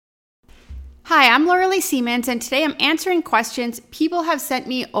Hi, I'm Laura Lee Siemens, and today I'm answering questions people have sent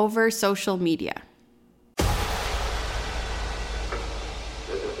me over social media. This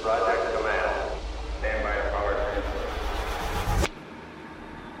is Project Command. Stand by power transfer.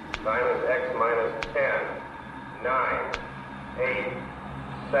 Time is X minus 10, 9, 8,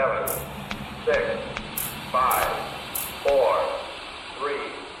 7, 6, 5, 4, 3,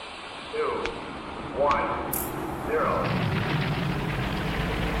 2, 1, 0.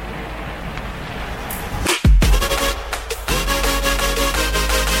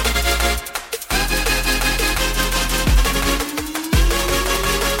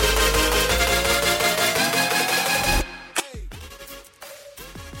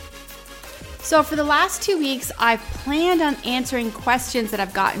 So for the last 2 weeks, I've planned on answering questions that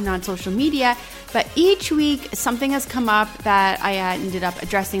I've gotten on social media, but each week something has come up that I ended up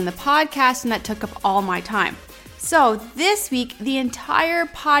addressing in the podcast and that took up all my time. So this week, the entire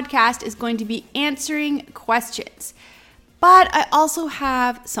podcast is going to be answering questions. But I also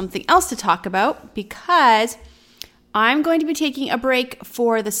have something else to talk about because I'm going to be taking a break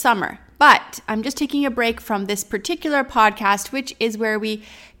for the summer. But I'm just taking a break from this particular podcast, which is where we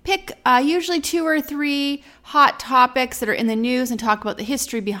pick usually 2 or 3 hot topics that are in the news and talk about the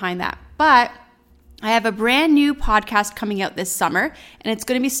history behind that. But I have a brand new podcast coming out this summer, and it's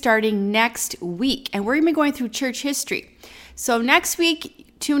going to be starting next week. And we're going to be going through church history. So next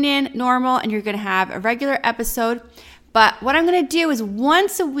week, tune in normal, and you're going to have a regular episode. But what I'm going to do is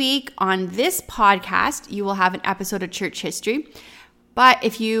once a week on this podcast, you will have an episode of church history. But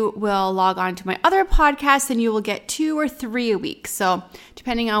if you will log on to my other podcast, then you will get 2 or 3 a week. So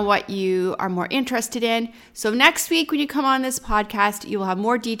depending on what you are more interested in. So next week when you come on this podcast, you will have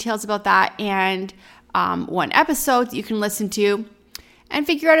more details about that and one episode that you can listen to and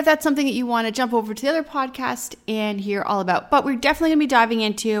figure out if that's something that you want to jump over to the other podcast and hear all about. But we're definitely going to be diving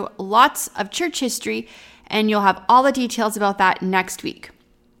into lots of church history, and you'll have all the details about that next week.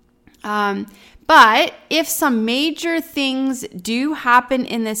 But if some major things do happen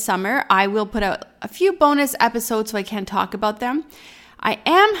in this summer, I will put out a few bonus episodes so I can talk about them. I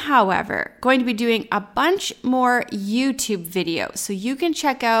am, however, going to be doing a bunch more YouTube videos. So you can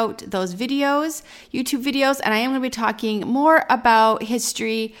check out those videos, YouTube videos, and I am going to be talking more about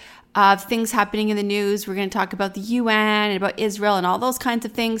history of things happening in the news. We're going to talk about the UN and about Israel and all those kinds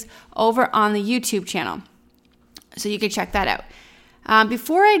of things over on the YouTube channel. So you can check that out.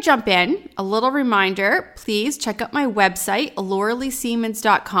 Before I jump in, a little reminder, please check out my website,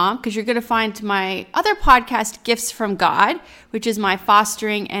 lauraleesiemens.com, because you're going to find my other podcast, Gifts from God, which is my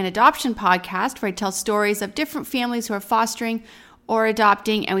fostering and adoption podcast, where I tell stories of different families who are fostering or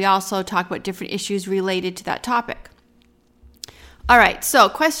adopting, and we also talk about different issues related to that topic. All right, so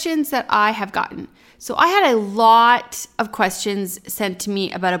questions that I have gotten. So I had a lot of questions sent to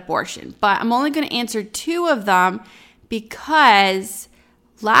me about abortion, but I'm only going to answer 2 of them because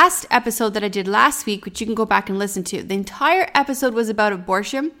last episode that I did last week, which you can go back and listen to, the entire episode was about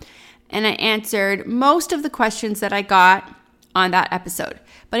abortion, and I answered most of the questions that I got on that episode.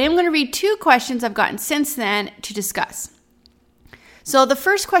 But I am going to read 2 questions I've gotten since then to discuss. So the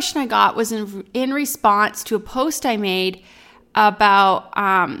first question I got was in response to a post I made about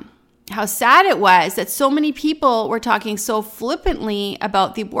how sad it was that so many people were talking so flippantly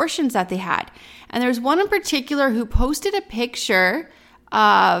about the abortions that they had. And there's one in particular who posted a picture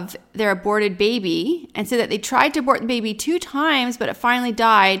of their aborted baby and said that they tried to abort the baby 2 times, but it finally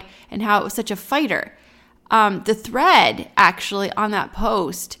died, and how it was such a fighter. The thread actually on that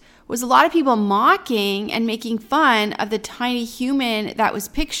post was a lot of people mocking and making fun of the tiny human that was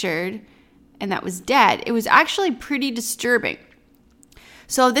pictured and that was dead. It was actually pretty disturbing.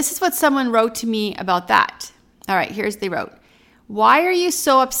 So this is what someone wrote to me about that. All right, here's they wrote. Why are you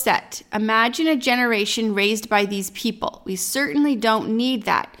so upset? Imagine a generation raised by these people. We certainly don't need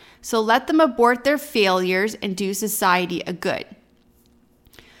that. So let them abort their failures and do society a good.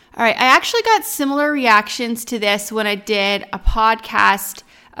 All right, I actually got similar reactions to this when I did a podcast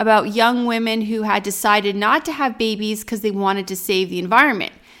about young women who had decided not to have babies because they wanted to save the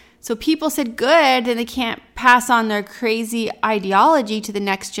environment. So people said, good, and they can't pass on their crazy ideology to the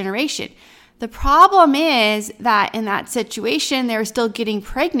next generation. The problem is that in that situation, they were still getting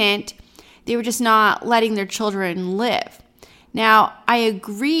pregnant. They were just not letting their children live. Now, I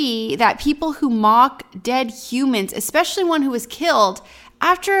agree that people who mock dead humans, especially one who was killed,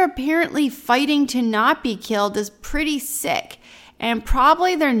 after apparently fighting to not be killed, is pretty sick. And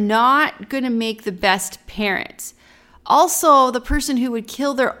probably they're not going to make the best parents. Also, the person who would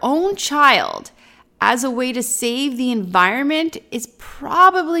kill their own child as a way to save the environment is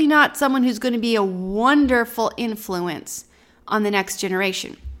probably not someone who's going to be a wonderful influence on the next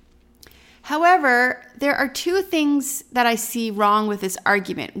generation. However, there are two things that I see wrong with this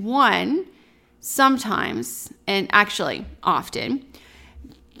argument. One, sometimes, and actually often,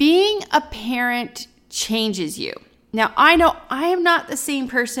 being a parent changes you. Now, I know I am not the same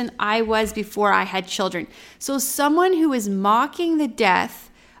person I was before I had children. So someone who is mocking the death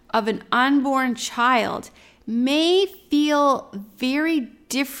of an unborn child may feel very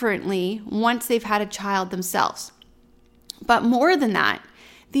differently once they've had a child themselves. But more than that,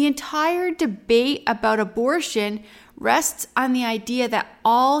 the entire debate about abortion rests on the idea that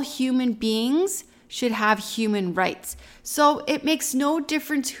all human beings should have human rights. So it makes no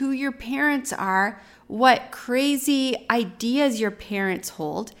difference who your parents are, what crazy ideas your parents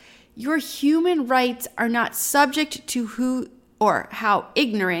hold. Your human rights are not subject to who or how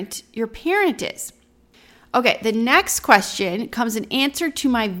ignorant your parent is. Okay, the next question comes in answer to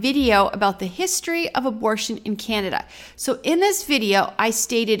my video about the history of abortion in Canada. So in this video, I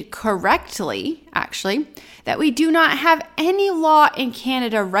stated correctly, actually, that we do not have any law in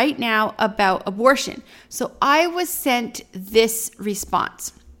Canada right now about abortion. So I was sent this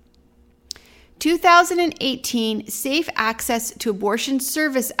response. 2018 Safe Access to Abortion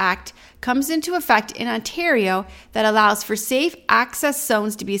Service Act comes into effect in Ontario that allows for safe access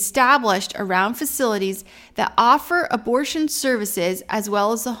zones to be established around facilities that offer abortion services as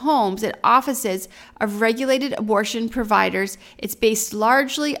well as the homes and offices of regulated abortion providers. It's based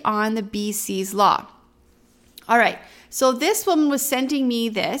largely on the BC's law. All right, so this woman was sending me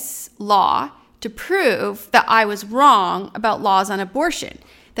this law to prove that I was wrong about laws on abortion.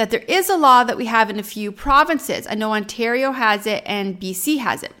 That there is a law that we have in a few provinces. I know Ontario has it and BC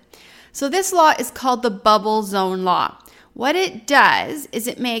has it. So this law is called the bubble zone law. What it does is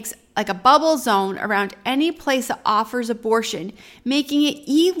it makes like a bubble zone around any place that offers abortion, making it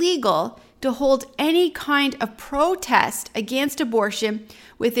illegal to hold any kind of protest against abortion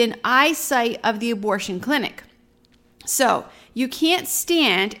within eyesight of the abortion clinic. So you can't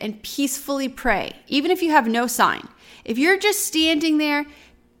stand and peacefully pray, even if you have no sign. If you're just standing there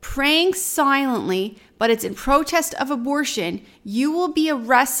praying silently, but it's in protest of abortion, you will be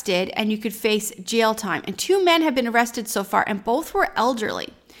arrested and you could face jail time. And 2 men have been arrested so far, and both were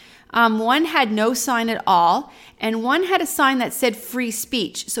elderly. One had no sign at all, and one had a sign that said free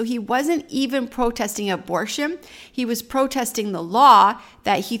speech. So he wasn't even protesting abortion. He was protesting the law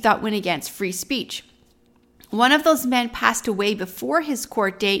that he thought went against free speech. One of those men passed away before his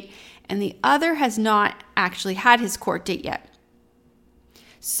court date, and the other has not actually had his court date yet.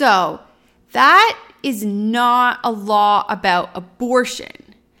 So that is not a law about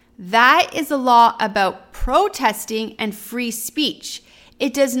abortion. That is a law about protesting and free speech.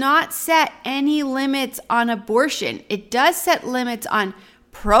 It does not set any limits on abortion. It does set limits on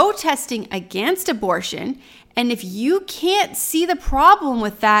protesting against abortion. And if you can't see the problem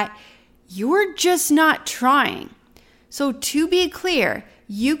with that, you're just not trying. So to be clear,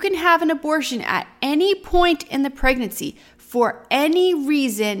 you can have an abortion at any point in the pregnancy for any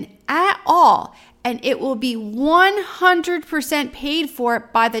reason at all, and it will be 100% paid for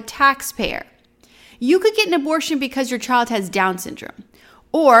by the taxpayer. You could get an abortion because your child has Down syndrome,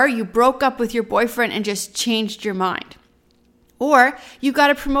 or you broke up with your boyfriend and just changed your mind, or you got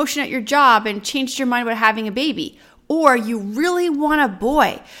a promotion at your job and changed your mind about having a baby, or you really want a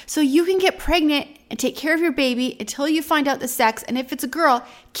boy. So you can get pregnant and take care of your baby until you find out the sex, and if it's a girl,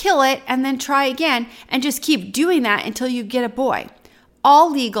 kill it and then try again and just keep doing that until you get a boy. All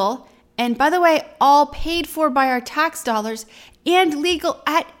legal, and by the way, all paid for by our tax dollars and legal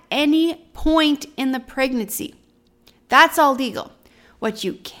at any point in the pregnancy. That's all legal. What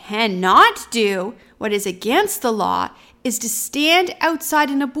you cannot do, what is against the law, is to stand outside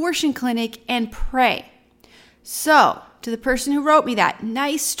an abortion clinic and pray. So, to the person who wrote me that,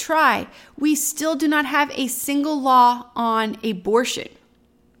 nice try. We still do not have a single law on abortion.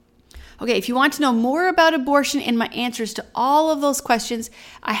 Okay, if you want to know more about abortion and my answers to all of those questions,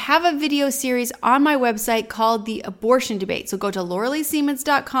 I have a video series on my website called The Abortion Debate. So go to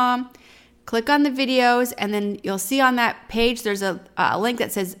lauraleesiemens.com, click on the videos, and then you'll see on that page there's a link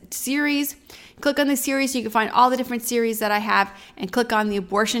that says series. Click on the series so you can find all the different series that I have, and click on the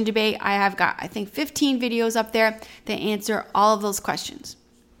abortion debate. I have got, I think, 15 videos up there that answer all of those questions.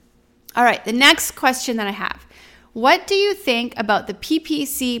 All right, the next question that I have. What do you think about the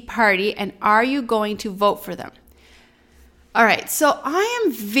PPC party, and are you going to vote for them? All right, so I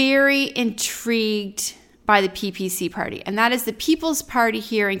am very intrigued by the PPC party, and that is the People's Party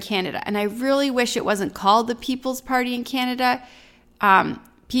here in Canada. And I really wish it wasn't called the People's Party in Canada.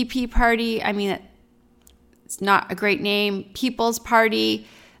 PP Party, I mean, it's not a great name. People's Party.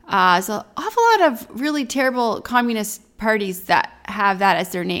 There's an awful lot of really terrible communist parties that have that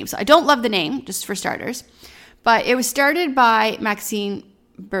as their name. So I don't love the name, just for starters. But it was started by Maxime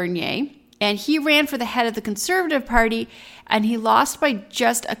Bernier, and he ran for the head of the Conservative Party, and he lost by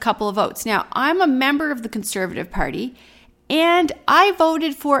just a couple of votes. Now, I'm a member of the Conservative Party, and I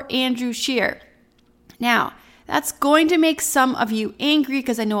voted for Andrew Scheer. Now, that's going to make some of you angry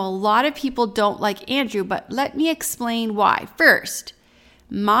because I know a lot of people don't like Andrew, but let me explain why. First,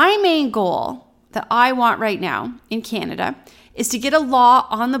 my main goal that I want right now in Canada is to get a law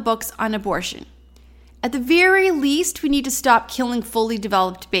on the books on abortion. At the very least, we need to stop killing fully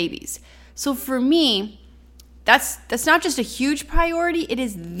developed babies. So for me, that's not just a huge priority, it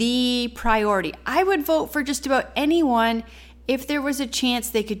is the priority. I would vote for just about anyone if there was a chance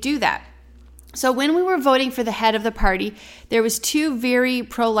they could do that. So when we were voting for the head of the party, there was two very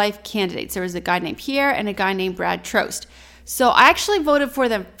pro-life candidates. There was a guy named Pierre and a guy named Brad Trost. So I actually voted for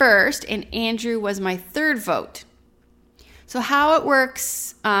them first, and Andrew was my third vote. So how it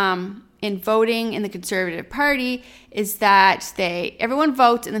works in voting in the Conservative Party is that everyone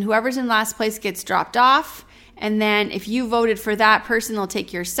votes, and then whoever's in last place gets dropped off. And then if you voted for that person, they'll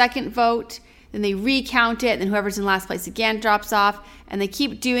take your second vote. Then they recount it, and whoever's in last place again drops off. And they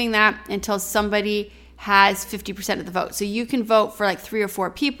keep doing that until somebody has 50% of the vote. So you can vote for like 3 or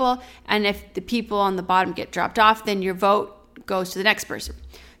 4 people, and if the people on the bottom get dropped off, then your vote goes to the next person.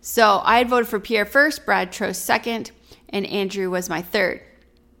 So I had voted for Pierre first, Brad Trost second, and Andrew was my third.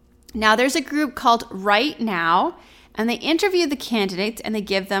 Now there's a group called Right Now, and they interview the candidates and they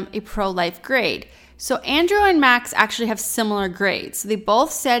give them a pro-life grade. So Andrew and Max actually have similar grades. So they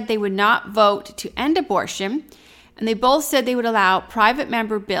both said they would not vote to end abortion, and they both said they would allow private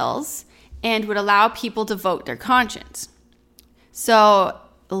member bills and would allow people to vote their conscience. So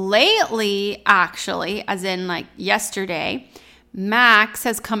lately, actually, as in like yesterday, Max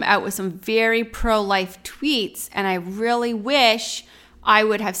has come out with some very pro-life tweets, and I really wish I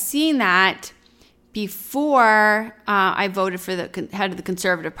would have seen that before I voted for the head of the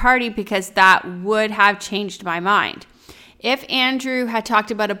Conservative Party, because that would have changed my mind. If Andrew had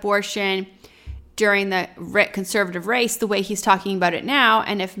talked about abortion during the Conservative race the way he's talking about it now,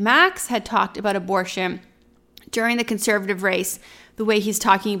 and if Max had talked about abortion during the Conservative race the way he's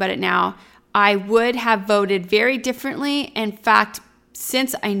talking about it now, I would have voted very differently. In fact,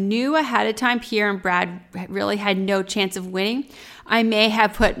 since I knew ahead of time Pierre and Brad really had no chance of winning, I may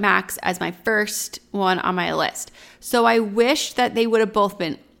have put Max as my first one on my list. So I wish that they would have both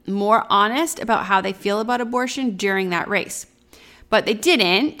been more honest about how they feel about abortion during that race. But they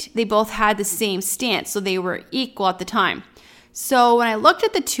didn't. They both had the same stance, so they were equal at the time. So when I looked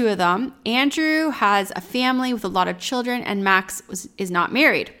at the two of them, Andrew has a family with a lot of children, and Max is not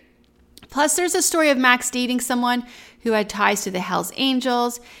married. Plus, there's a story of Max dating someone who had ties to the Hells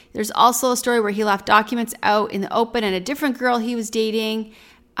Angels. There's also a story where he left documents out in the open, and a different girl he was dating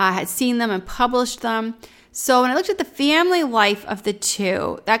had seen them and published them. So when I looked at the family life of the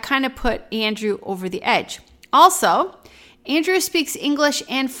two, that kind of put Andrew over the edge. Also, Andrew speaks English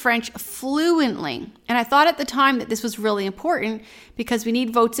and French fluently, and I thought at the time that this was really important because we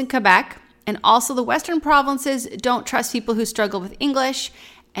need votes in Quebec, and also the Western provinces don't trust people who struggle with English,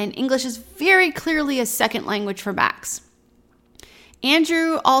 and English is very clearly a second language for Max.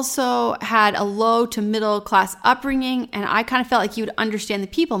 Andrew also had a low to middle class upbringing, and I kind of felt like he would understand the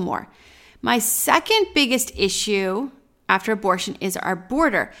people more. My second biggest issue after abortion is our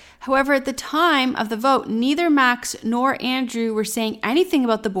border. However, at the time of the vote, neither Max nor Andrew were saying anything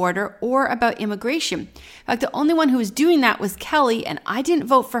about the border or about immigration. In fact, the only one who was doing that was Kelly, and I didn't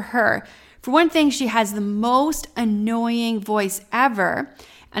vote for her. For one thing, she has the most annoying voice ever,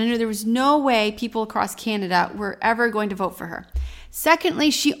 and I knew there was no way people across Canada were ever going to vote for her.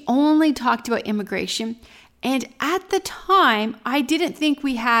 Secondly, she only talked about immigration, and at the time, I didn't think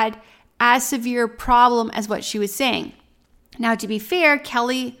we had as severe a problem as what she was saying. Now, to be fair,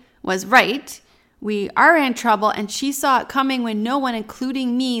 Kelly was right. We are in trouble, and she saw it coming when no one,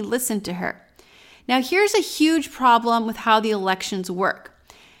 including me, listened to her. Now, here's a huge problem with how the elections work.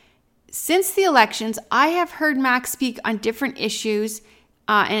 Since the elections, I have heard Max speak on different issues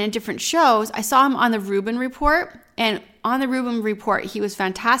and in different shows. I saw him on the Rubin Report, and on the Rubin Report, he was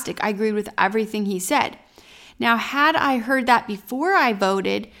fantastic. I agreed with everything he said. Now, had I heard that before I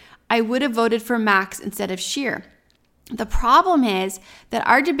voted, I would have voted for Max instead of Scheer. The problem is that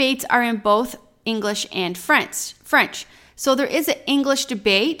our debates are in both English and French. So there is an English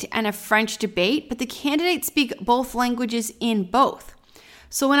debate and a French debate, but the candidates speak both languages in both.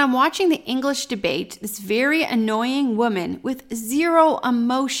 So when I'm watching the English debate, this very annoying woman with zero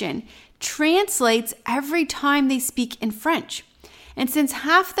emotion translates every time they speak in French. And since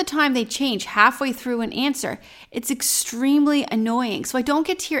half the time they change halfway through an answer, it's extremely annoying. So I don't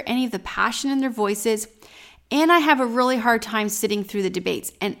get to hear any of the passion in their voices. And I have a really hard time sitting through the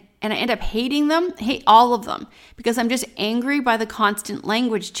debates. And I end up hate all of them, because I'm just angry by the constant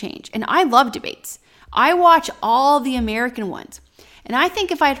language change. And I love debates. I watch all the American ones. And I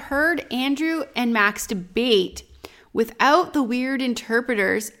think if I'd heard Andrew and Max debate without the weird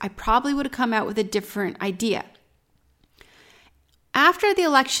interpreters, I probably would have come out with a different idea. After the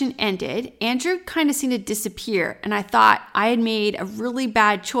election ended, Andrew kind of seemed to disappear, and I thought I had made a really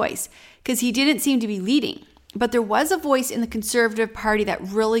bad choice because he didn't seem to be leading. But there was a voice in the Conservative Party that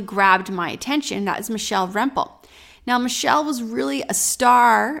really grabbed my attention. That is Michelle Rempel. Now, Michelle was really a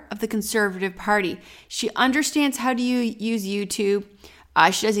star of the Conservative Party. She understands how to use YouTube.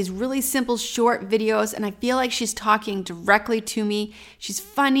 She does these really simple, short videos, and I feel like she's talking directly to me. She's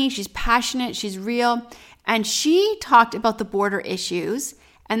funny, she's passionate, she's real. And she talked about the border issues,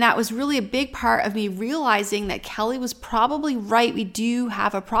 and that was really a big part of me realizing that Kelly was probably right. We do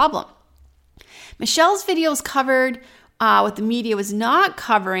have a problem. Michelle's videos covered what the media was not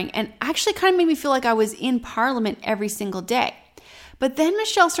covering, and actually kind of made me feel like I was in Parliament every single day. But then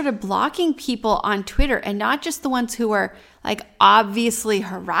Michelle started blocking people on Twitter, and not just the ones who were like obviously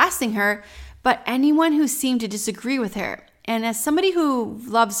harassing her, but anyone who seemed to disagree with her. And as somebody who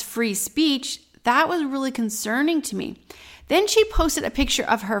loves free speech, that was really concerning to me. Then she posted a picture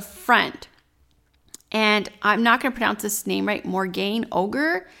of her friend, and I'm not going to pronounce this name right, Morgane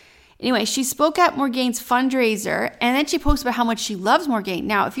Oger. Anyway, she spoke at Morgane's fundraiser, and then she posted about how much she loves Morgane.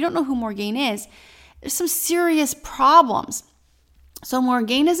 Now, if you don't know who Morgane is, there's some serious problems. So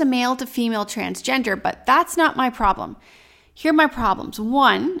Morgane is a male to female transgender, but that's not my problem. Here are my problems.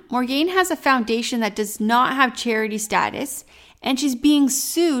 One, Morgane has a foundation that does not have charity status, and she's being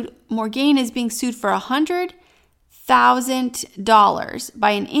sued. Morgane is being sued for $100,000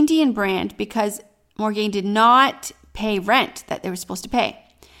 by an Indian brand because Morgane did not pay rent that they were supposed to pay.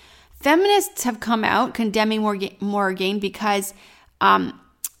 Feminists have come out condemning Morgane because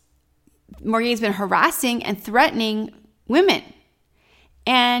Morgane's been harassing and threatening women.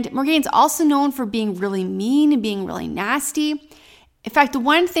 And Morgane's also known for being really mean and being really nasty. In fact, the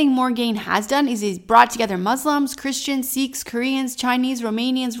one thing Morgane has done is he's brought together Muslims, Christians, Sikhs, Koreans, Chinese,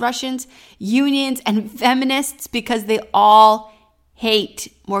 Romanians, Russians, unions, and feminists because they all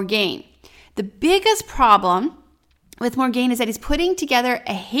hate Morgane. The biggest problem with Morgane is that he's putting together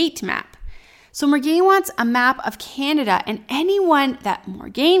a hate map. So Morgane wants a map of Canada, and anyone that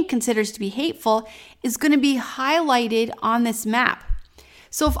Morgane considers to be hateful is going to be highlighted on this map.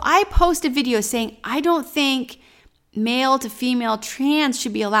 So if I post a video saying, I don't think male to female trans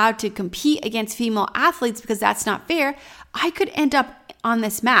should be allowed to compete against female athletes because that's not fair, I could end up on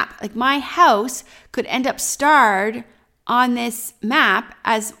this map. Like my house could end up starred on this map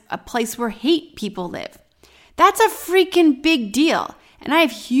as a place where hate people live. That's a freaking big deal. And I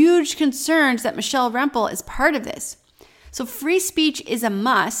have huge concerns that Michelle Rempel is part of this. So free speech is a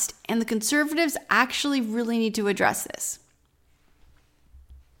must, and the Conservatives actually really need to address this.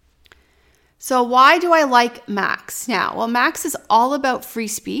 So why do I like Max now? Well, Max is all about free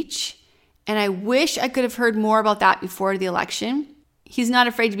speech, and I wish I could have heard more about that before the election. He's not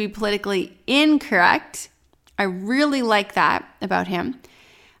afraid to be politically incorrect. I really like that about him.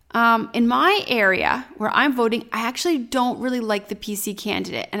 In my area where I'm voting, I actually don't really like the PC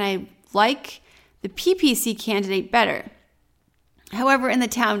candidate, and I like the PPC candidate better. However, in the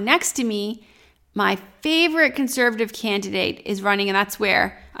town next to me, my favorite Conservative candidate is running, and that's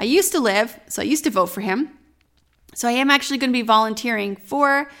where I used to live, so I used to vote for him. So I am actually going to be volunteering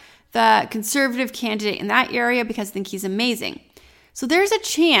for the Conservative candidate in that area because I think he's amazing. So there's a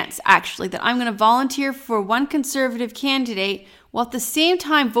chance, actually, that I'm going to volunteer for one Conservative candidate while at the same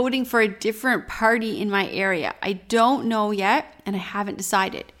time voting for a different party in my area. I don't know yet, and I haven't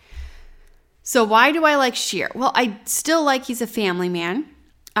decided. So why do I like Scheer? Well, I still like he's a family man.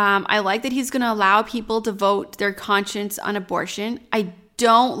 I like that he's going to allow people to vote their conscience on abortion. I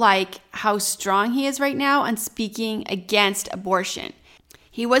don't like how strong he is right now on speaking against abortion.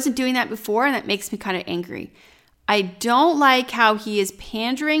 He wasn't doing that before, and that makes me kind of angry. I don't like how he is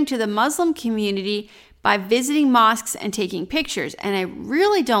pandering to the Muslim community by visiting mosques and taking pictures. And I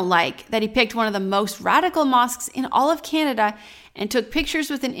really don't like that he picked one of the most radical mosques in all of Canada and took pictures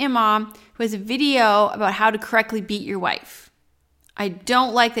with an imam who has a video about how to correctly beat your wife. I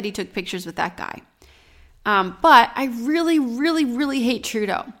don't like that he took pictures with that guy. But I really, really, really hate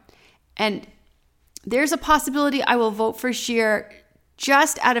Trudeau. And there's a possibility I will vote for Scheer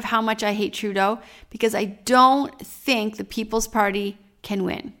just out of how much I hate Trudeau, because I don't think the People's Party can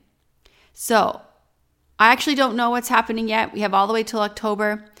win. So I actually don't know what's happening yet. We have all the way till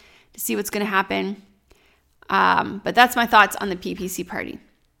October to see what's going to happen. But that's my thoughts on the PPC party.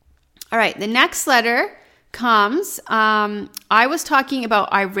 All right, the next letter comes, I was talking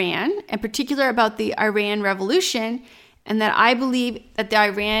about Iran, in particular about the Iran Revolution, and that I believe that the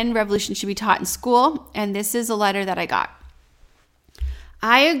Iran Revolution should be taught in school, and this is a letter that I got.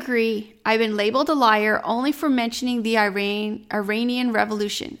 I agree. I've been labeled a liar only for mentioning the Iranian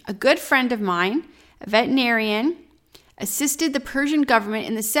Revolution. A good friend of mine, a veterinarian, assisted the Persian government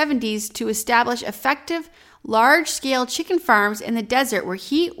in the 70s to establish effective large-scale chicken farms in the desert where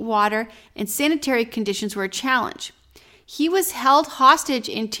heat, water, and sanitary conditions were a challenge. He was held hostage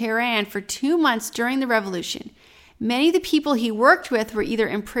in Tehran for 2 months during the revolution. Many of the people he worked with were either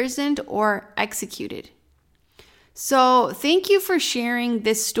imprisoned or executed. So thank you for sharing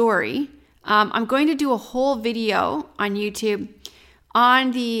this story. I'm going to do a whole video on YouTube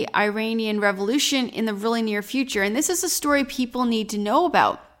on the Iranian Revolution in the really near future. And this is a story people need to know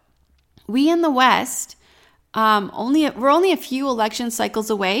about. We in the West, we're only a few election cycles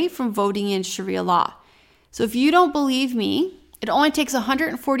away from voting in Sharia law. So if you don't believe me, it only takes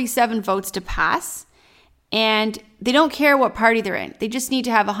 147 votes to pass. And they don't care what party they're in. They just need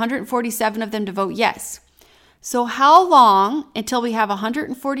to have 147 of them to vote yes. So how long until we have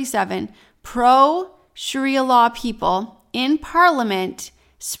 147 pro-Sharia law people in Parliament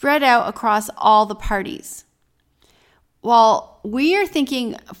spread out across all the parties? Well, we are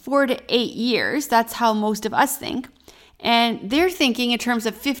thinking 4 to 8 years. That's how most of us think. And they're thinking in terms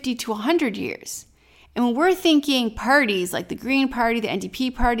of 50 to 100 years. And when we're thinking parties like the Green Party, the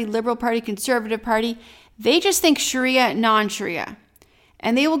NDP Party, Liberal Party, Conservative Party, they just think Sharia, non-Sharia.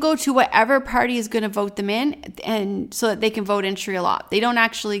 And they will go to whatever party is going to vote them in, and so that they can vote in Sharia law. They don't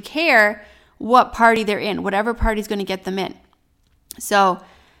actually care what party they're in, whatever party is going to get them in. So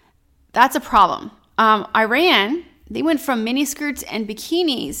that's a problem. Iran, they went from miniskirts and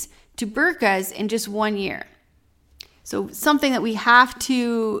bikinis to burqas in just 1 year. So something that we have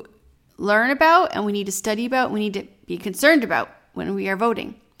to learn about and we need to study about, we need to be concerned about when we are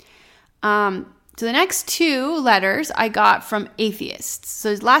voting. So the next 2 letters I got from atheists.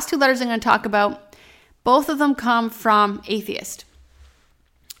 So the last 2 letters I'm going to talk about, both of them come from atheist.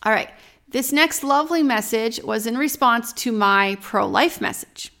 All right. This next lovely message was in response to my pro-life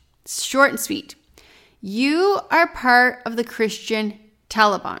message. It's short and sweet. You are part of the Christian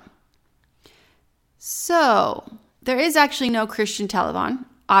Taliban. So there is actually no Christian Taliban,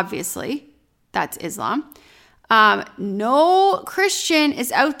 obviously. That's Islam. No Christian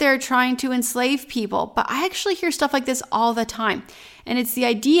is out there trying to enslave people, but I actually hear stuff like this all the time. And it's the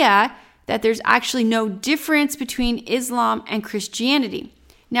idea that there's actually no difference between Islam and Christianity.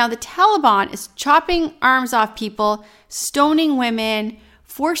 Now, the Taliban is chopping arms off people, stoning women,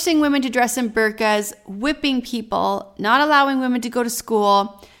 forcing women to dress in burqas, whipping people, not allowing women to go to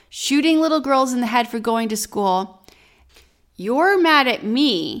school, shooting little girls in the head for going to school. You're mad at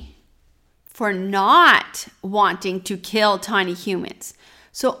me for not wanting to kill tiny humans.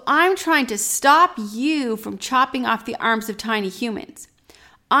 So I'm trying to stop you from chopping off the arms of tiny humans.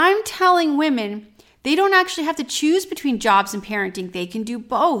 I'm telling women they don't actually have to choose between jobs and parenting. They can do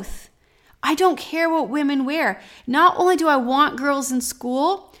both. I don't care what women wear. Not only do I want girls in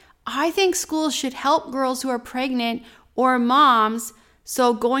school, I think schools should help girls who are pregnant or moms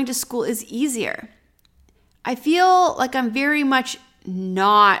so going to school is easier. I feel like I'm very much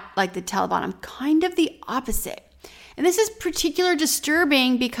not like the Taliban. I'm kind of the opposite. And this is particularly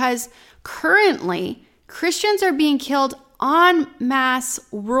disturbing because currently Christians are being killed en masse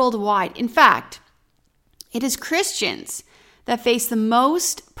worldwide. In fact, it is Christians that face the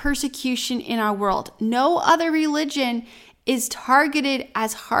most persecution in our world. No other religion is targeted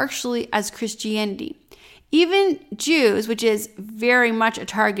as harshly as Christianity. Even Jews, which is very much a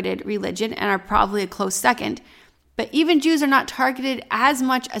targeted religion and are probably a close second, but even Jews are not targeted as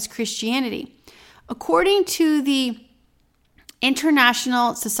much as Christianity. According to the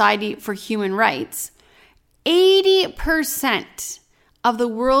International Society for Human Rights, 80% of the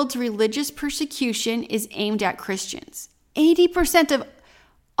world's religious persecution is aimed at Christians. 80% of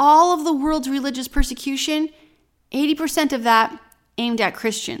all of the world's religious persecution, 80% of that aimed at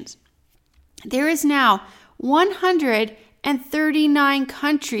Christians. There is now 139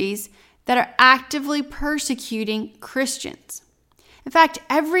 countries that are actively persecuting Christians. In fact,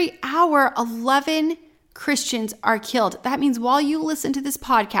 every hour, 11 Christians are killed. That means while you listen to this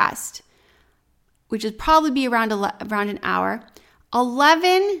podcast, which would probably be around an hour,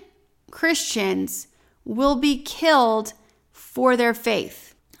 11 Christians will be killed for their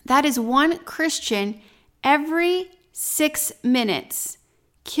faith. That is one Christian every 6 minutes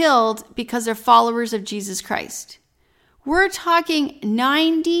killed because they're followers of Jesus Christ. We're talking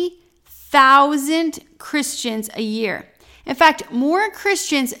 90,000 Christians a year. In fact, more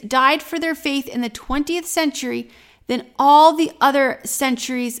Christians died for their faith in the 20th century than all the other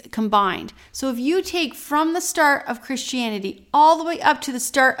centuries combined. So if you take from the start of Christianity all the way up to the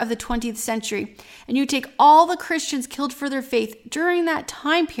start of the 20th century, and you take all the Christians killed for their faith during that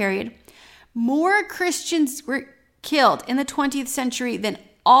time period, more Christians were killed in the 20th century than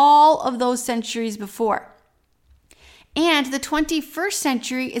all of those centuries before. And the 21st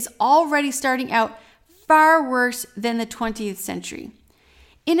century is already starting out far worse than the 20th century.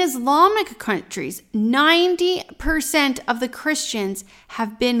 In Islamic countries, 90% of the Christians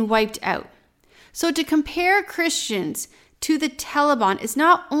have been wiped out. So to compare Christians to the Taliban is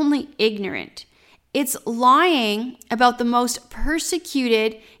not only ignorant, it's lying about the most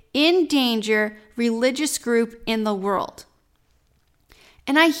persecuted, in danger religious group in the world.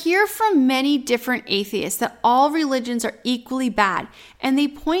 And I hear from many different atheists that all religions are equally bad, and they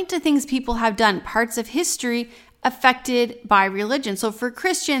point to things people have done, parts of history affected by religion. So for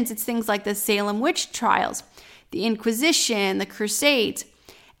Christians, it's things like the Salem witch trials, the Inquisition, the Crusades,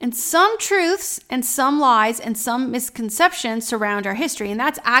 and some truths and some lies and some misconceptions surround our history. And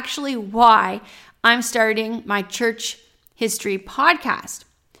that's actually why I'm starting my church history podcast.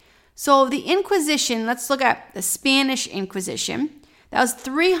 So the Inquisition, let's look at the Spanish Inquisition. That was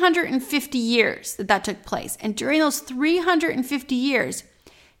 350 years that took place. And during those 350 years,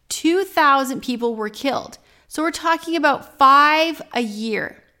 2,000 people were killed. So we're talking about 5 a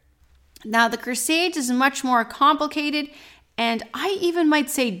year. Now, the Crusades is much more complicated, and I even might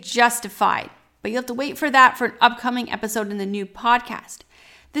say justified. But you'll have to wait for that for an upcoming episode in the new podcast.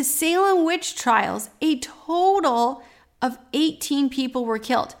 The Salem witch trials, a total of 18 people were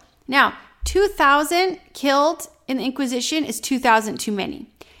killed. Now, 2,000 killed in the Inquisition is 2,000 too many.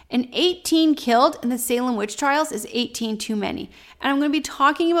 And 18 killed in the Salem witch trials is 18 too many. And I'm going to be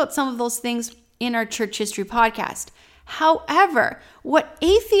talking about some of those things in our church history podcast. However, what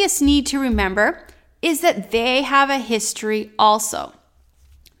atheists need to remember is that they have a history also.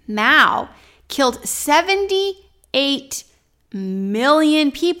 Mao killed 78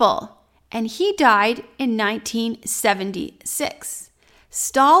 million people, and he died in 1976.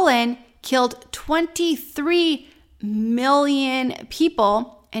 Stalin killed 23 million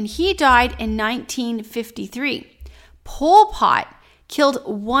people, and he died in 1953. Pol Pot killed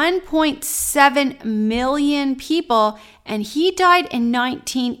 1.7 million people, and he died in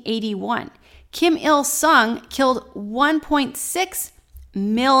 1981. Kim Il-sung killed 1.6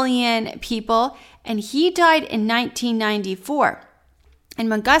 million people, and he died in 1994. And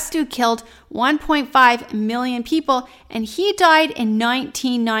Mengistu killed 1.5 million people, and he died in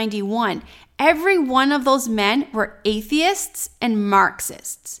 1991. Every one of those men were atheists and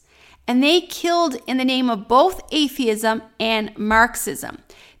Marxists. And they killed in the name of both atheism and Marxism.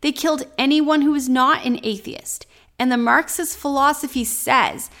 They killed anyone who was not an atheist. And the Marxist philosophy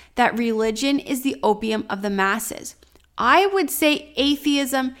says that religion is the opium of the masses. I would say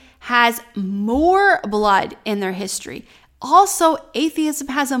atheism has more blood in their history. Also, atheism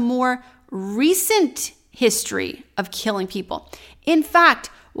has a more recent history of killing people. In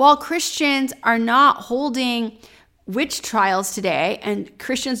fact, while Christians are not holding witch trials today and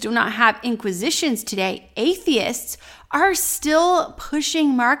Christians do not have inquisitions today, atheists are still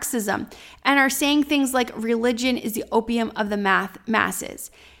pushing Marxism and are saying things like religion is the opium of the masses.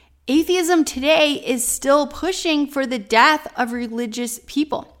 Atheism today is still pushing for the death of religious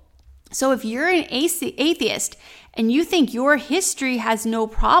people. So if you're an atheist and you think your history has no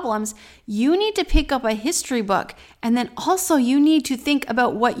problems, you need to pick up a history book. And then also you need to think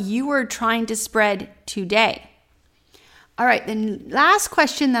about what you are trying to spread today. All right, the last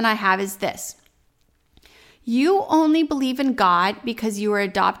question that I have is this. You only believe in God because you were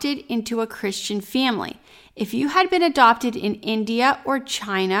adopted into a Christian family. If you had been adopted in India or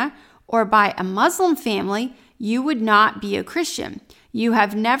China or by a Muslim family, you would not be a Christian. You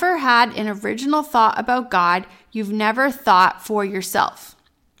have never had an original thought about God. You've never thought for yourself.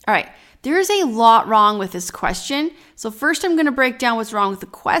 All right, there's a lot wrong with this question. So first I'm going to break down what's wrong with the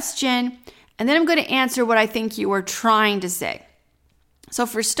question, and then I'm going to answer what I think you are trying to say. So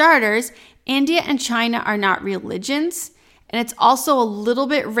for starters, India and China are not religions, and it's also a little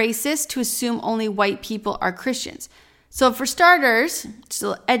bit racist to assume only white people are Christians. So for starters,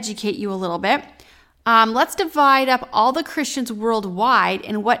 to educate you a little bit, let's divide up all the Christians worldwide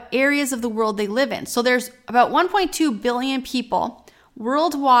and what areas of the world they live in. So there's about 1.2 billion people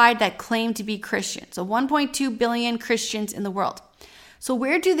worldwide that claim to be Christian. So 1.2 billion Christians in the world. So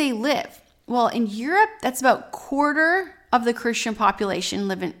where do they live? Well, in Europe, that's about a quarter of the Christian population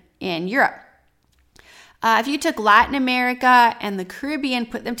live in Europe. If you took Latin America and the Caribbean,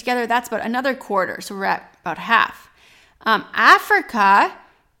 put them together, that's about another quarter. So we're at about half. Africa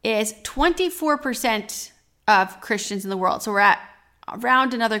is 24% of Christians in the world. So we're at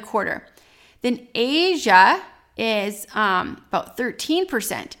around another quarter. Then Asia is about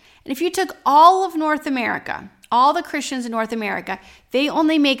 13%. And if you took all of North America, all the Christians in North America, they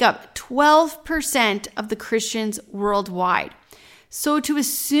only make up 12% of the Christians worldwide. So to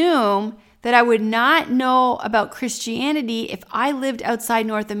assume that I would not know about Christianity if I lived outside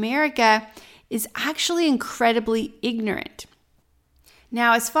North America is actually incredibly ignorant.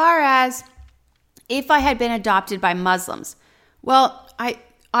 Now, as far as if I had been adopted by Muslims, well, I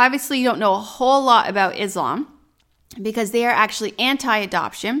obviously don't know a whole lot about Islam because they are actually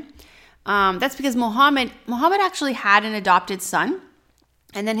anti-adoption. That's because Muhammad actually had an adopted son,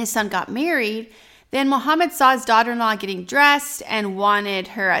 and then his son got married. Then Muhammad saw his daughter-in-law getting dressed and wanted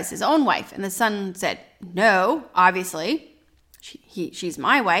her as his own wife. And the son said, no, obviously, she's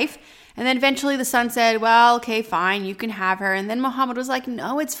my wife. And then eventually the son said, well, okay, fine, you can have her. And then Muhammad was like,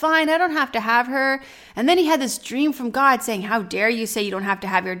 no, it's fine, I don't have to have her. And then he had this dream from God saying, how dare you say you don't have to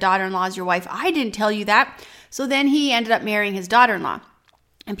have your daughter-in-law as your wife? I didn't tell you that. So then he ended up marrying his daughter-in-law.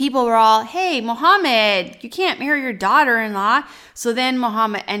 And people were all, hey, Muhammad, you can't marry your daughter-in-law. So then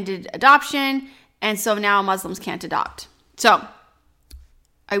Muhammad ended adoption. And so now Muslims can't adopt. So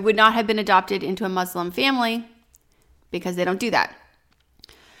I would not have been adopted into a Muslim family because they don't do that.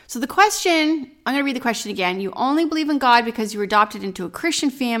 So the question, I'm going to read the question again. You only believe in God because you were adopted into a Christian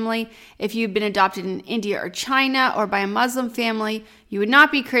family. If you've been adopted in India or China or by a Muslim family, you would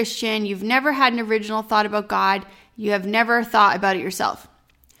not be Christian. You've never had an original thought about God. You have never thought about it yourself.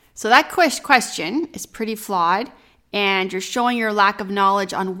 So that question is pretty flawed, and you're showing your lack of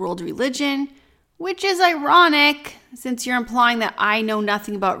knowledge on world religion, which is ironic since you're implying that I know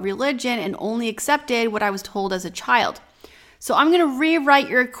nothing about religion and only accepted what I was told as a child. So I'm going to rewrite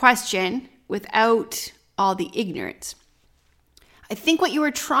your question without all the ignorance. I think what you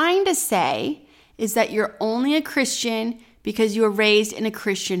were trying to say is that you're only a Christian because you were raised in a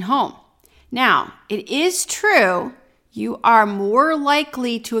Christian home. Now, it is true you are more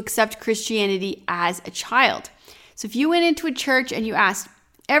likely to accept Christianity as a child. So if you went into a church and you asked,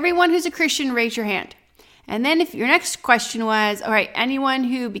 everyone who's a Christian, raise your hand. And then if your next question was, all right, anyone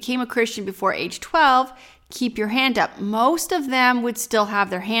who became a Christian before age 12, keep your hand up. Most of them would still have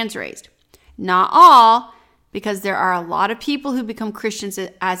their hands raised. Not all, because there are a lot of people who become Christians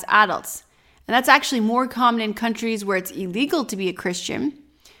as adults. And that's actually more common in countries where it's illegal to be a Christian,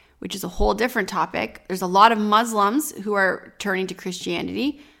 which is a whole different topic. There's a lot of Muslims who are turning to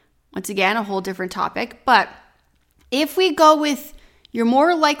Christianity. Once again, a whole different topic. But if we go with you're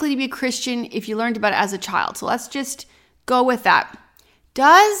more likely to be a Christian if you learned about it as a child. So let's just go with that.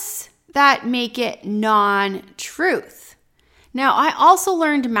 Does that make it non-truth? Now, I also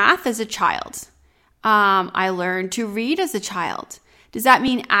learned math as a child. I learned to read as a child. Does that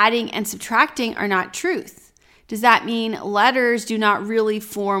mean adding and subtracting are not truth? Does that mean letters do not really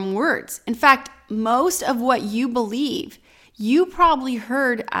form words? In fact, most of what you believe, you probably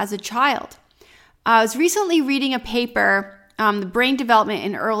heard as a child. I was recently reading a paper, The Brain Development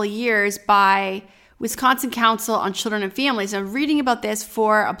in Early Years by Wisconsin Council on Children and Families. I'm reading about this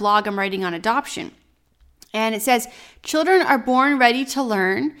for a blog I'm writing on adoption. And it says, children are born ready to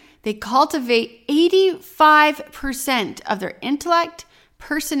learn. They cultivate 85% of their intellect,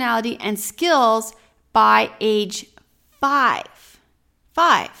 personality, and skills by age 5.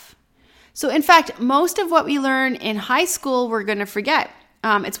 So in fact, most of what we learn in high school, we're going to forget.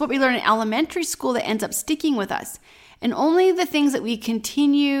 It's what we learn in elementary school that ends up sticking with us. And only the things that we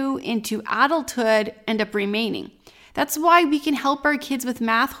continue into adulthood end up remaining. That's why we can help our kids with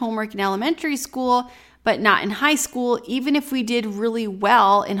math homework in elementary school, but not in high school, even if we did really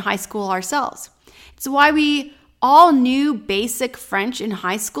well in high school ourselves. It's why we all knew basic French in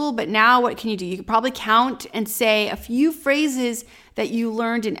high school, but now what can you do? You can probably count and say a few phrases that you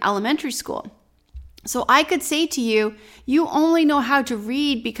learned in elementary school. So I could say to you, you only know how to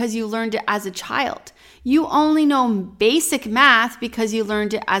read because you learned it as a child. You only know basic math because you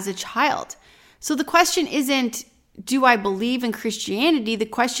learned it as a child. So the question isn't, do I believe in Christianity? The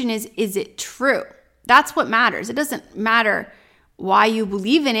question is it true? That's what matters. It doesn't matter why you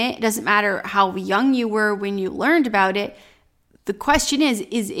believe in it. It doesn't matter how young you were when you learned about it. The question is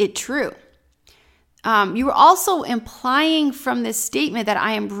it true? You were also implying from this statement that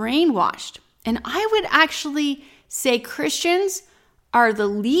I am brainwashed. And I would actually say Christians are the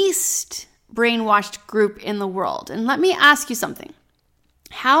least brainwashed group in the world. And let me ask you something.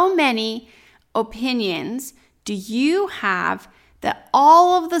 How many opinions do you have that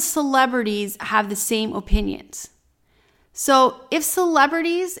all of the celebrities have the same opinions? So if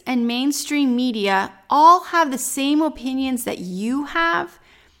celebrities and mainstream media all have the same opinions that you have,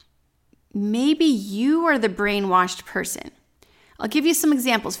 maybe you are the brainwashed person. I'll give you some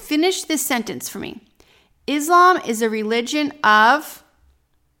examples. Finish this sentence for me. Islam is a religion of...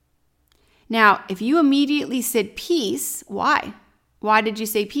 Now, if you immediately said peace, why? Why did you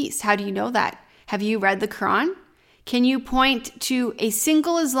say peace? How do you know that? Have you read the Quran? Can you point to a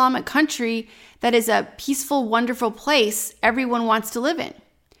single Islamic country that is a peaceful, wonderful place everyone wants to live in?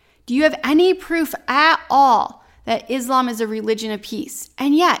 Do you have any proof at all that Islam is a religion of peace?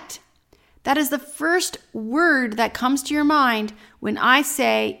 And yet, that is the first word that comes to your mind when I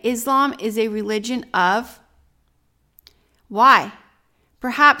say Islam is a religion of... Why?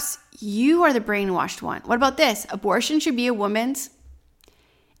 Perhaps you are the brainwashed one. What about this? Abortion should be a woman's.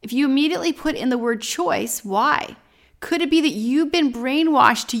 If you immediately put in the word choice, why? Could it be that you've been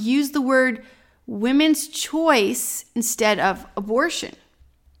brainwashed to use the word women's choice instead of abortion?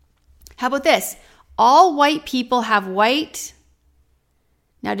 How about this? All white people have white...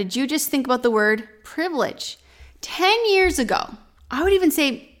 Now, did you just think about the word privilege? 10 years ago, I would even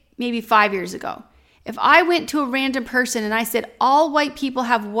say maybe 5 years ago, if I went to a random person and I said, all white people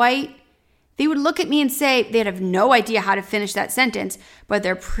have white, they would look at me and say, they'd have no idea how to finish that sentence, but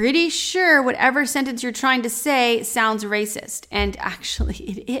they're pretty sure whatever sentence you're trying to say sounds racist. And actually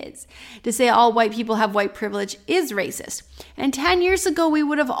it is. To say all white people have white privilege is racist. And 10 years ago, we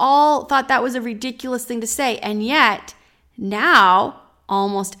would have all thought that was a ridiculous thing to say. And yet now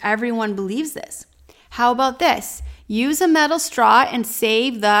almost everyone believes this. How about this? Use a metal straw and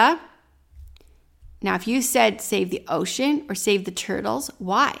save the... Now, if you said save the ocean or save the turtles,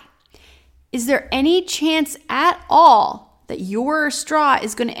 why? Is there any chance at all that your straw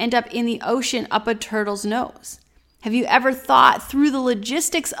is going to end up in the ocean up a turtle's nose? Have you ever thought through the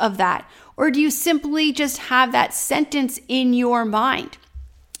logistics of that? Or do you simply just have that sentence in your mind?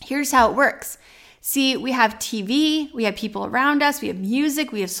 Here's how it works. See, we have TV, we have people around us, we have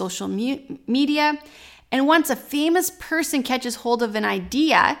music, we have social media. And once a famous person catches hold of an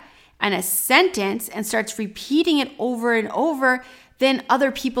idea and a sentence and starts repeating it over and over, then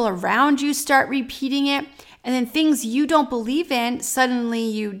other people around you start repeating it. And then things you don't believe in, suddenly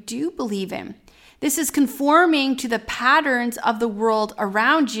you do believe in. This is conforming to the patterns of the world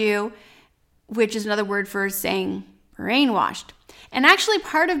around you, which is another word for saying brainwashed. And actually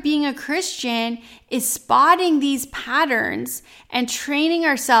part of being a Christian is spotting these patterns and training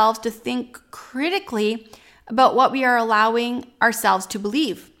ourselves to think critically about what we are allowing ourselves to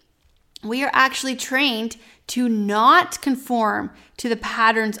believe. We are actually trained to not conform to the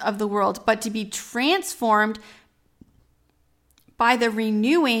patterns of the world, but to be transformed by the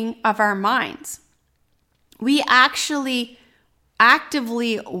renewing of our minds. We actually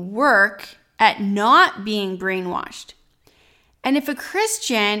actively work at not being brainwashed. And if a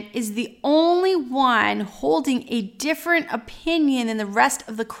Christian is the only one holding a different opinion than the rest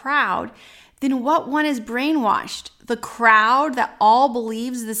of the crowd, then what one is brainwashed? The crowd that all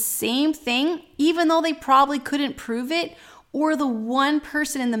believes the same thing, even though they probably couldn't prove it, or the one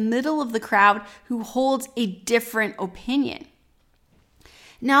person in the middle of the crowd who holds a different opinion?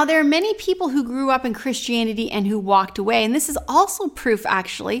 Now, there are many people who grew up in Christianity and who walked away. And this is also proof,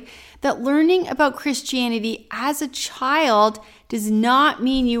 actually, that learning about Christianity as a child does not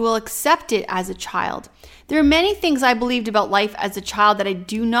mean you will accept it as a child. There are many things I believed about life as a child that I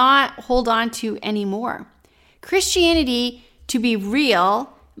do not hold on to anymore. Christianity, to be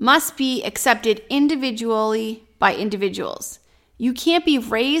real, must be accepted individually by individuals. You can't be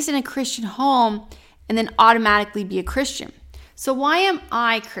raised in a Christian home and then automatically be a Christian. So why am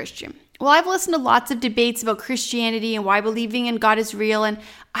I Christian? Well, I've listened to lots of debates about Christianity and why believing in God is real, and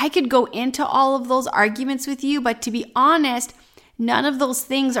I could go into all of those arguments with you, but to be honest, none of those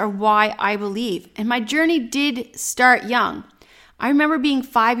things are why I believe. And my journey did start young. I remember being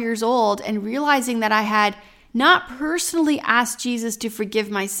 5 years old and realizing that I had not personally asked Jesus to forgive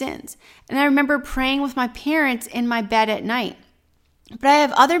my sins. And I remember praying with my parents in my bed at night. But I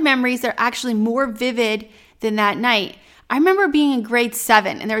have other memories that are actually more vivid than that night. I remember being in grade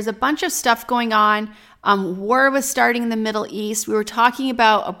 7 and there was a bunch of stuff going on. War was starting in the Middle East. We were talking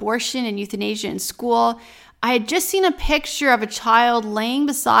about abortion and euthanasia in school. I had just seen a picture of a child laying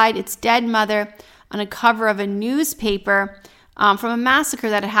beside its dead mother on a cover of a newspaper from a massacre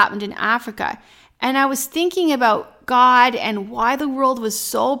that had happened in Africa. And I was thinking about God and why the world was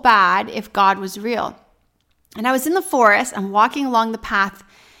so bad if God was real. And I was in the forest and walking along the path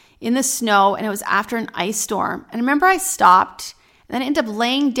in the snow, and it was after an ice storm. And I remember I stopped, then I ended up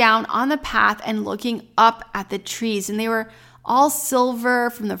laying down on the path and looking up at the trees, and they were all silver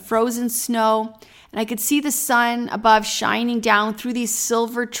from the frozen snow. And I could see the sun above shining down through these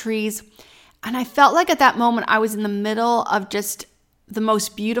silver trees. And I felt like at that moment I was in the middle of just the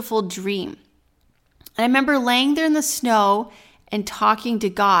most beautiful dream. And I remember laying there in the snow and talking to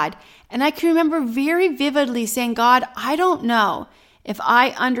God. And I can remember very vividly saying, God, I don't know if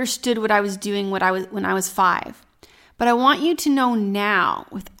I understood what I was doing when I was 5. But I want you to know now,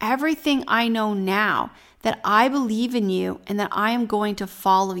 with everything I know now, that I believe in you and that I am going to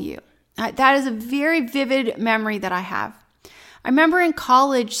follow you. That is a very vivid memory that I have. I remember in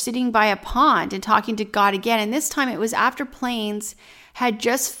college sitting by a pond and talking to God again. And this time it was after planes had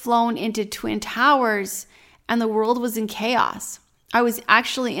just flown into Twin Towers and the world was in chaos. I was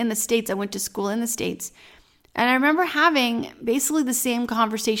actually in the States. I went to school in the States. And I remember having basically the same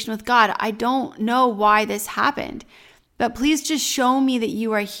conversation with God. I don't know why this happened, but please just show me that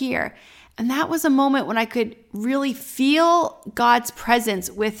you are here. And that was a moment when I could really feel God's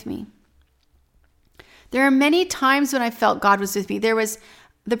presence with me. There are many times when I felt God was with me. There was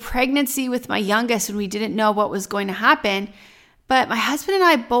the pregnancy with my youngest when we didn't know what was going to happen. But my husband and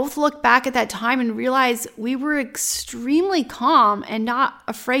I both looked back at that time and realized we were extremely calm and not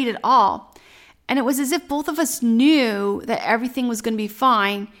afraid at all. And it was as if both of us knew that everything was going to be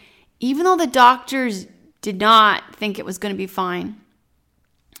fine, even though the doctors did not think it was going to be fine.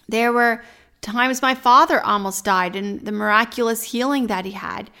 There were times my father almost died and the miraculous healing that he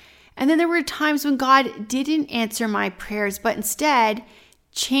had. And then there were times when God didn't answer my prayers, but instead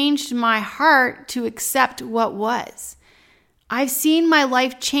changed my heart to accept what was. I've seen my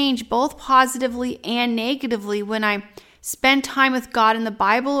life change both positively and negatively when I spend time with God in the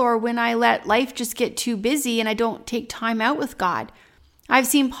Bible or when I let life just get too busy and I don't take time out with God. I've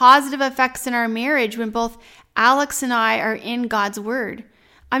seen positive effects in our marriage when both Alex and I are in God's Word.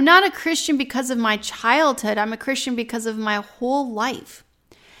 I'm not a Christian because of my childhood. I'm a Christian because of my whole life.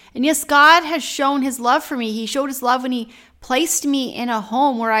 And yes, God has shown his love for me. He showed his love when he placed me in a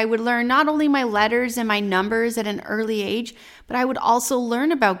home where I would learn not only my letters and my numbers at an early age, but I would also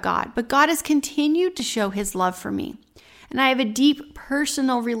learn about God. But God has continued to show his love for me. And I have a deep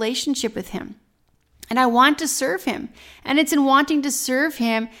personal relationship with him. And I want to serve him. And it's in wanting to serve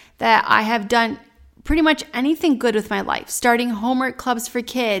him that I have done pretty much anything good with my life. Starting homework clubs for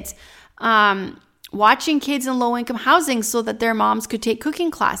kids, watching kids in low-income housing so that their moms could take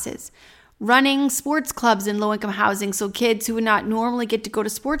cooking classes, running sports clubs in low-income housing so kids who would not normally get to go to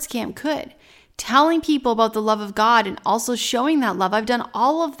sports camp could, telling people about the love of God and also showing that love. I've done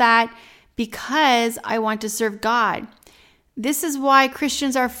all of that because I want to serve God. This is why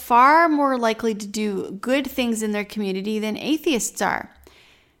Christians are far more likely to do good things in their community than atheists are.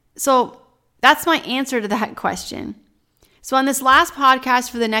 So that's my answer to that question. So on this last podcast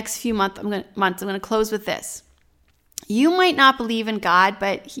for the next few months, I'm going to close with this. You might not believe in God,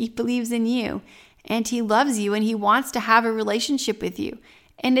 but he believes in you and he loves you and he wants to have a relationship with you.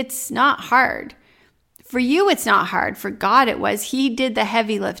 And it's not hard. For you, it's not hard. For God, it was. He did the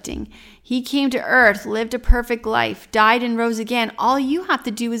heavy lifting. He came to earth, lived a perfect life, died and rose again. All you have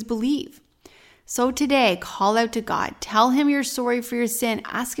to do is believe. So today, call out to God. Tell him you're sorry for your sin.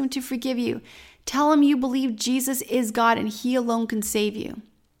 Ask him to forgive you. Tell him you believe Jesus is God and he alone can save you.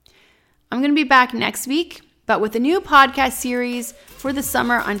 I'm going to be back next week, but with a new podcast series for the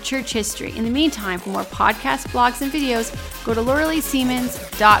summer on church history. In the meantime, for more podcasts, blogs, and videos, go to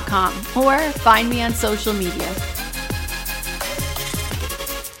LoreleiSiemens.com or find me on social media.